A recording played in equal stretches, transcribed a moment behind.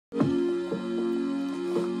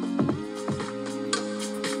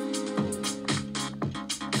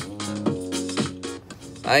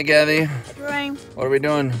Hi, Kathy. Roy. What are we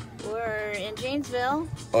doing? We're in Janesville.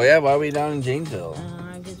 Oh yeah, why are we down in Janesville?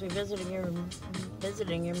 Because we're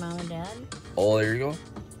visiting your mom and dad. Oh, there you go.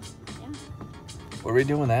 Yeah. What are we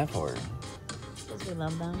doing that for? Because we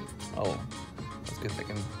love them. Oh, that's good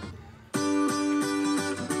thinking.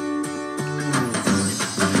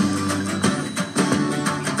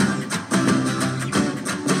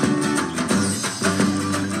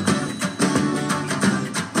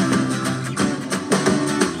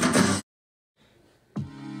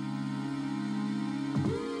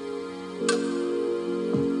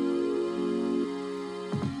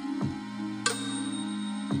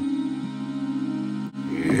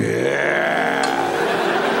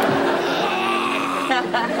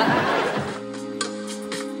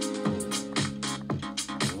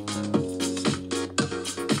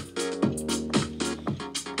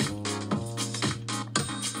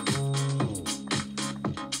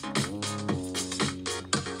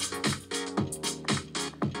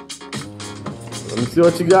 Let me see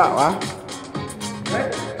what you got, why?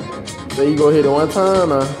 Say you go hit it one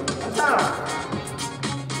time, or?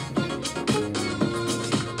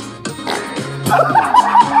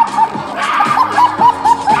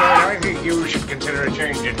 I think you should consider a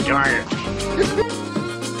change in diet.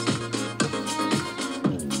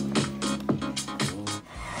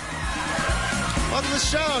 Welcome to the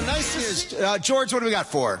show. Nice to see you. George, what do we got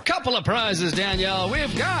for? Couple of prizes, Danielle.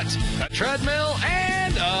 We've got a treadmill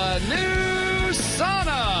and a new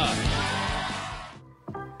sauna.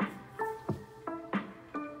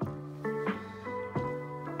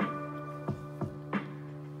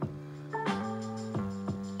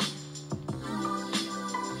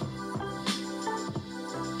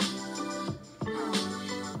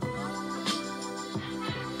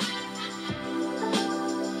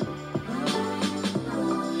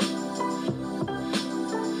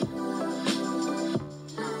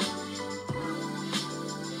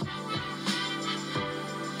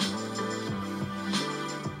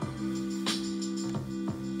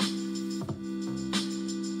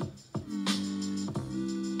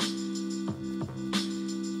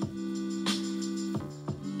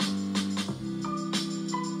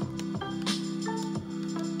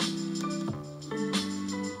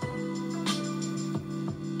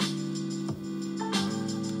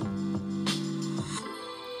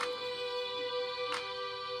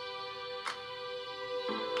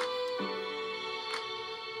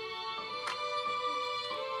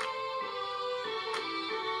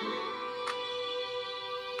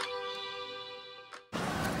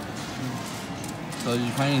 So did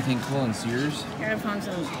you find anything cool in Sears? Here I found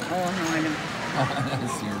some. Oh, no, I don't. Oh,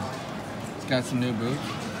 that's Sears. It's got some new boots.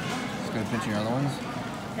 It's got a picture of other ones.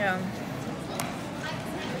 Yeah.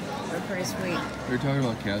 They're pretty sweet. We were talking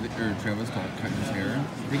about Travis cutting his hair.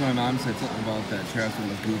 I think my mom said something about that Travis would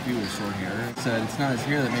look goofy with short hair. Said it's not his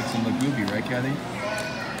hair that makes him look goofy, right, Kathy?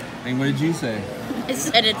 And what did you say? I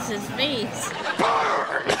said it's his face.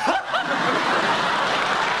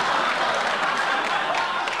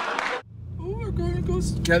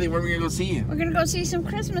 Kathy, where are we gonna go see? We're gonna go see some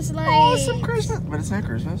Christmas lights. Oh, some Christmas. But it's not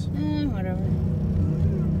Christmas. Whatever.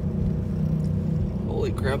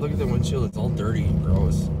 Holy crap, look at the windshield. It's all dirty and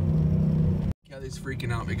gross. Kathy's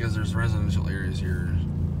freaking out because there's residential areas here.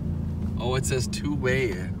 Oh, it says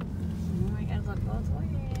two-way. Oh, I gotta look both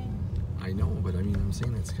ways. I know, but I mean, I'm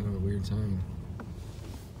saying that's kind of a weird sign.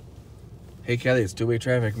 Hey, Kathy, it's two-way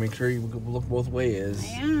traffic. Make sure you look both ways.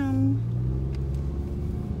 I am.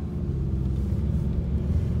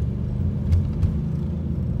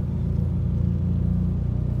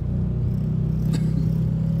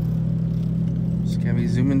 Cabby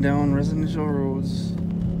zooming down residential roads,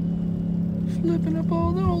 flipping up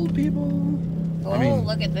all the old people. Oh, I mean,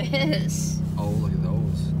 look at this. Oh, look at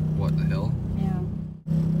those. What, the hill? Yeah.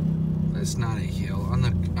 It's not a hill. On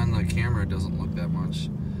the camera, it doesn't look that much.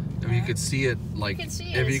 If you could see it, like,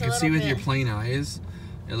 if you could see with your plain eyes,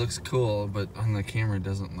 it looks cool. But on the camera, it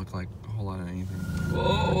doesn't look like a whole lot of anything.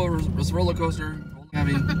 Oh, it's a roller coaster.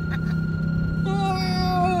 Cabby.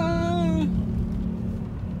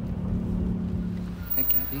 Hi,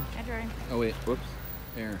 Kathy. Hi, Troy. Oh wait, whoops.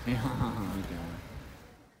 There. Okay.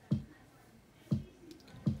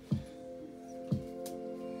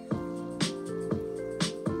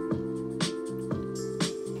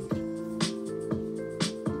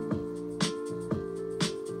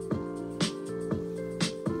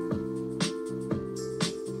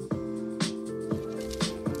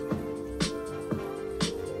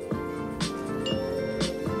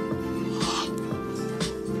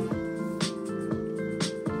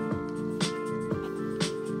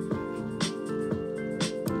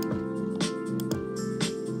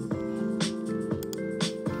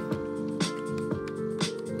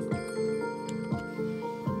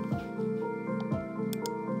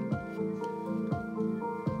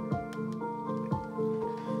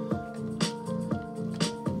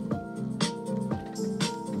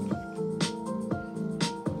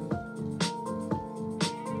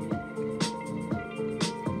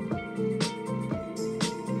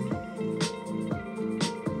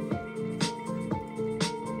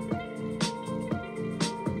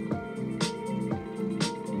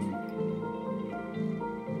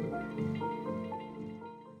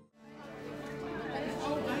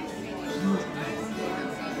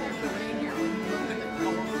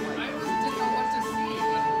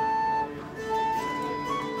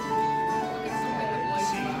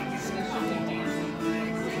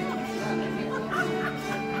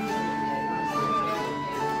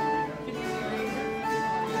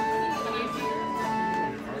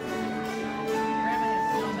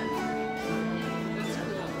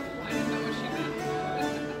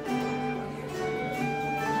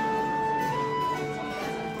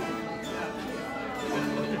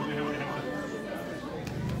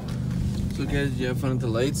 So guys, did you have fun at the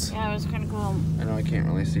lights? Yeah, it was kind of cool. I know I can't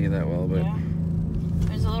really see that well, but... Yeah. It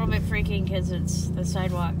was a little bit freaking because it's the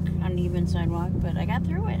sidewalk, uneven sidewalk, but I got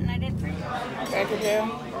through it and I didn't freak. Cracker Barrel?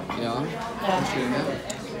 Yeah? Yeah.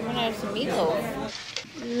 I'm gonna have some meatloaf.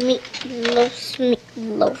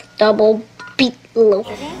 Meatloaf, double beatloaf.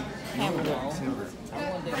 Chicken? Hamburger.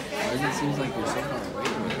 Why does it seem like you're so far away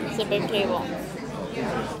from it? It's a big table.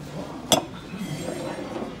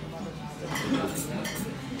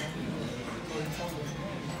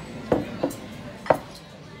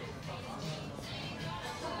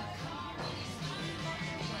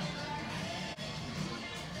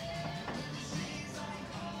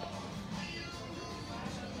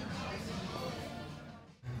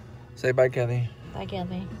 Say bye, Kathy. Bye,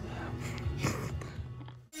 Kathy.